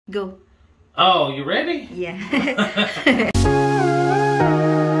Go. Oh, you ready? Yeah.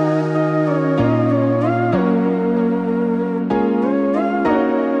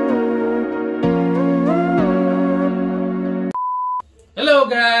 Hello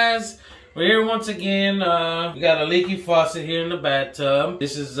guys, we're here once again. We got a leaky faucet here in the bathtub.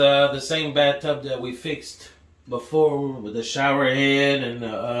 This is the same bathtub that we fixed before with the shower head and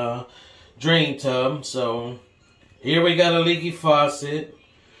the drain tub. So here we got a leaky faucet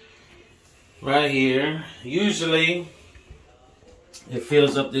right here. Usually it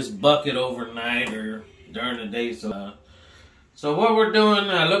fills up this bucket overnight or during the day. So what we're doing,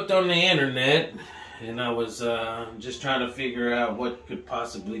 I looked on the internet and I was just trying to figure out what could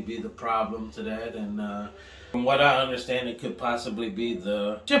possibly be the problem to that. And from what I understand, it could possibly be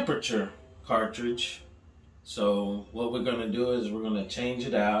the temperature cartridge. So what we're going to do is we're going to change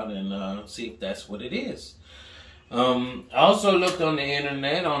it out and see if that's what it is. I also looked on the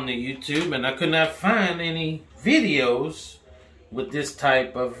internet, on the YouTube, and I could not find any videos with this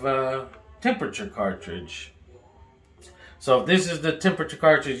type of temperature cartridge. So if this is the temperature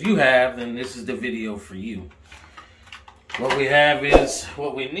cartridge you have, then this is the video for you. What we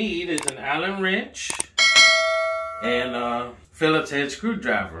need is an Allen wrench and a Phillips head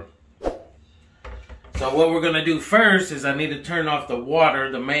screwdriver. So what we're going to do first is I need to turn off the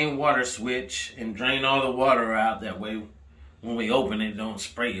water, the main water switch, and drain all the water out. That way when we open it, don't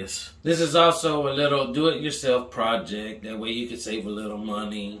spray us. This is also a little do-it-yourself project. That way you can save a little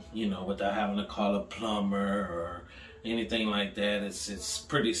money, you know, without having to call a plumber or anything like that. It's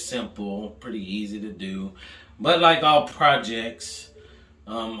pretty simple, pretty easy to do. But like all projects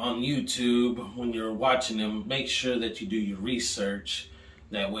on YouTube, when you're watching them, make sure that you do your research.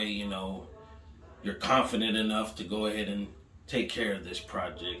 That way, you know, you're confident enough to go ahead and take care of this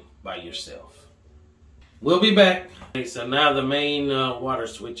project by yourself. We'll be back. Okay, so now the main water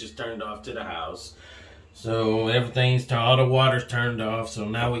switch is turned off to the house. So all the water's turned off. So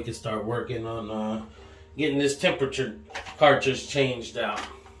now we can start working on getting this temperature cartridge changed out.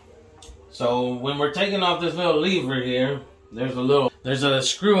 So when we're taking off this little lever here, there's a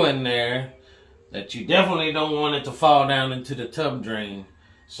screw in there that you definitely don't want it to fall down into the tub drain.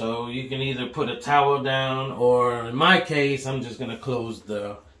 So you can either put a towel down, or in my case, I'm just gonna close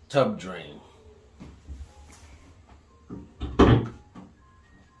the tub drain.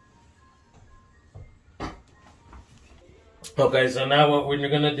 Okay, so now what we're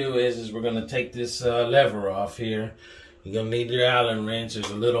gonna do is we're gonna take this lever off here. You're gonna need your Allen wrench.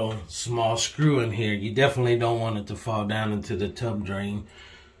 There's a little small screw in here. You definitely don't want it to fall down into the tub drain.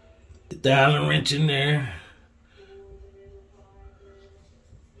 Get the Allen wrench in there.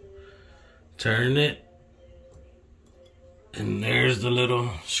 Turn it. And there's the little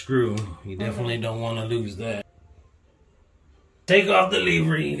screw. You definitely don't want to lose that. Take off the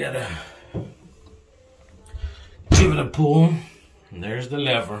lever. You gotta give it a pull. And there's the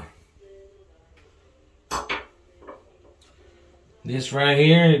lever. This right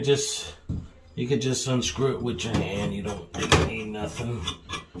here, you could just unscrew it with your hand. You don't really need nothing.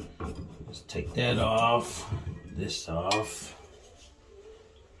 Just take that off. This off.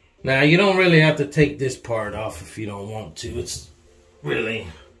 Now, you don't really have to take this part off if you don't want to. It's really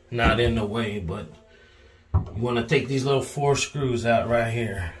not in the way, but you want to take these little 4 screws out right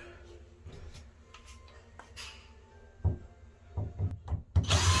here.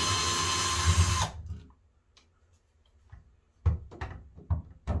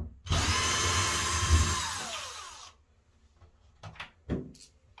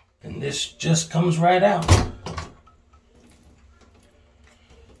 And this just comes right out.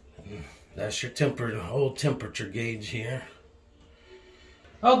 That's your old temperature gauge here.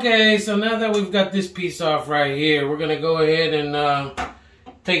 Okay, so now that we've got this piece off right here, we're gonna go ahead and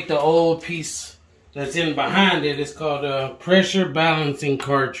take the old piece that's in behind it. It's called a pressure balancing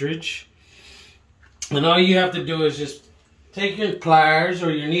cartridge. And all you have to do is just take your pliers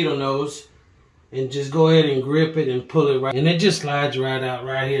or your needle nose and just go ahead and grip it and pull it right. And it just slides right out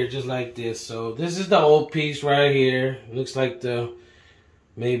right here, just like this. So this is the old piece right here. It looks like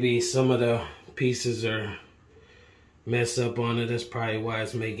maybe some of the pieces are messed up on it. That's probably why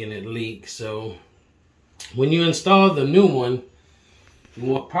it's making it leak. So when you install the new one,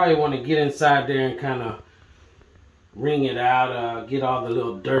 you will probably want to get inside there and kind of wring it out, get all the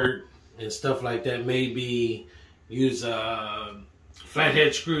little dirt and stuff like that. Maybe use a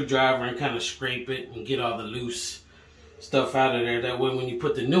flathead screwdriver and kind of scrape it and get all the loose stuff out of there. That way when you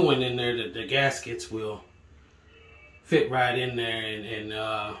put the new one in there, the gaskets will fit right in there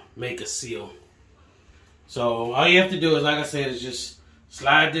and make a seal. So all you have to do is, like I said, is just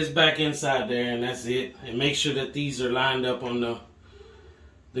slide this back inside there, and that's it. And make sure that these are lined up on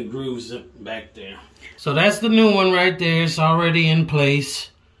the grooves back there. So that's the new one right there. It's already in place.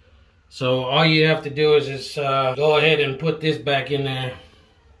 So all you have to do is just go ahead and put this back in there.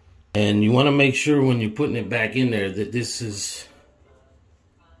 And you want to make sure when you're putting it back in there that this is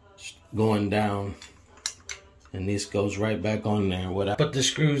going down. And this goes right back on there. I put the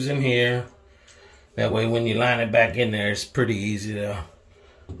screws in here. That way when you line it back in there, it's pretty easy to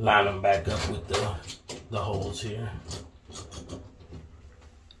line them back up with the holes here.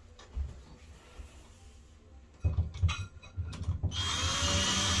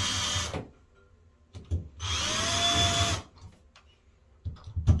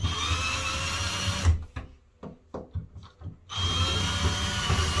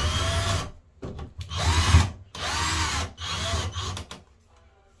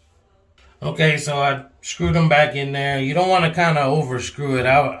 Okay, so I screwed them back in there. You don't want to kind of over screw it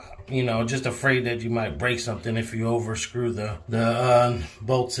out, you know, just afraid that you might break something if you over screw the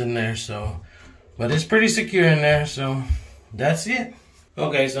bolts in there. So, but it's pretty secure in there, so that's it.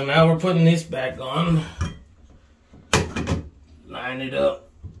 Okay, so now we're putting this back on. Line it up.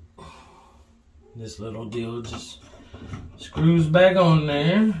 This little deal just screws back on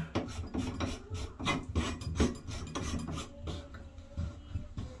there.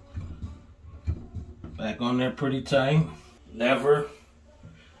 Back on there pretty tight. Lever.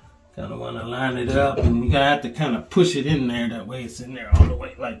 Kind of want to line it up, and you're gonna have to kind of push it in there. That way it's in there all the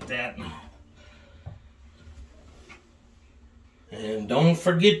way like that. And don't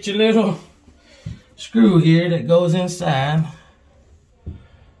forget your little screw here that goes inside.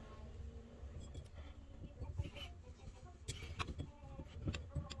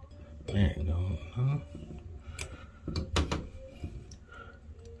 There you go.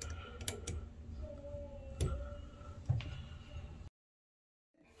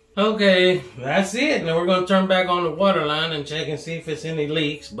 Okay, that's it. Now we're going to turn back on the water line and check and see if it's any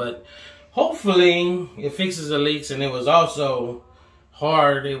leaks. But hopefully it fixes the leaks. And it was also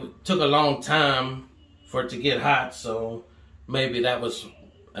hard. It took a long time for it to get hot. So maybe that was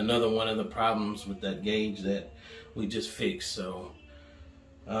another one of the problems with that gauge that we just fixed. So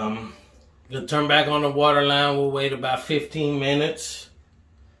going to turn back on the water line. We'll wait about 15 minutes.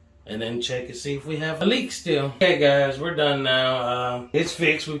 And then check and see if we have a leak still. Okay guys, we're done now. It's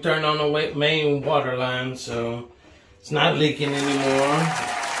fixed. We turned on the main water line, so it's not leaking anymore.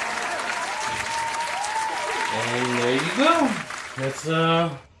 And there you go. That's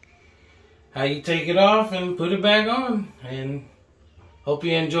how you take it off and put it back on. And hope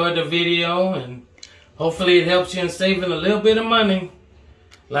you enjoyed the video, and hopefully it helps you in saving a little bit of money.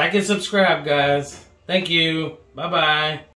 Like and subscribe, guys. Thank you. Bye-bye.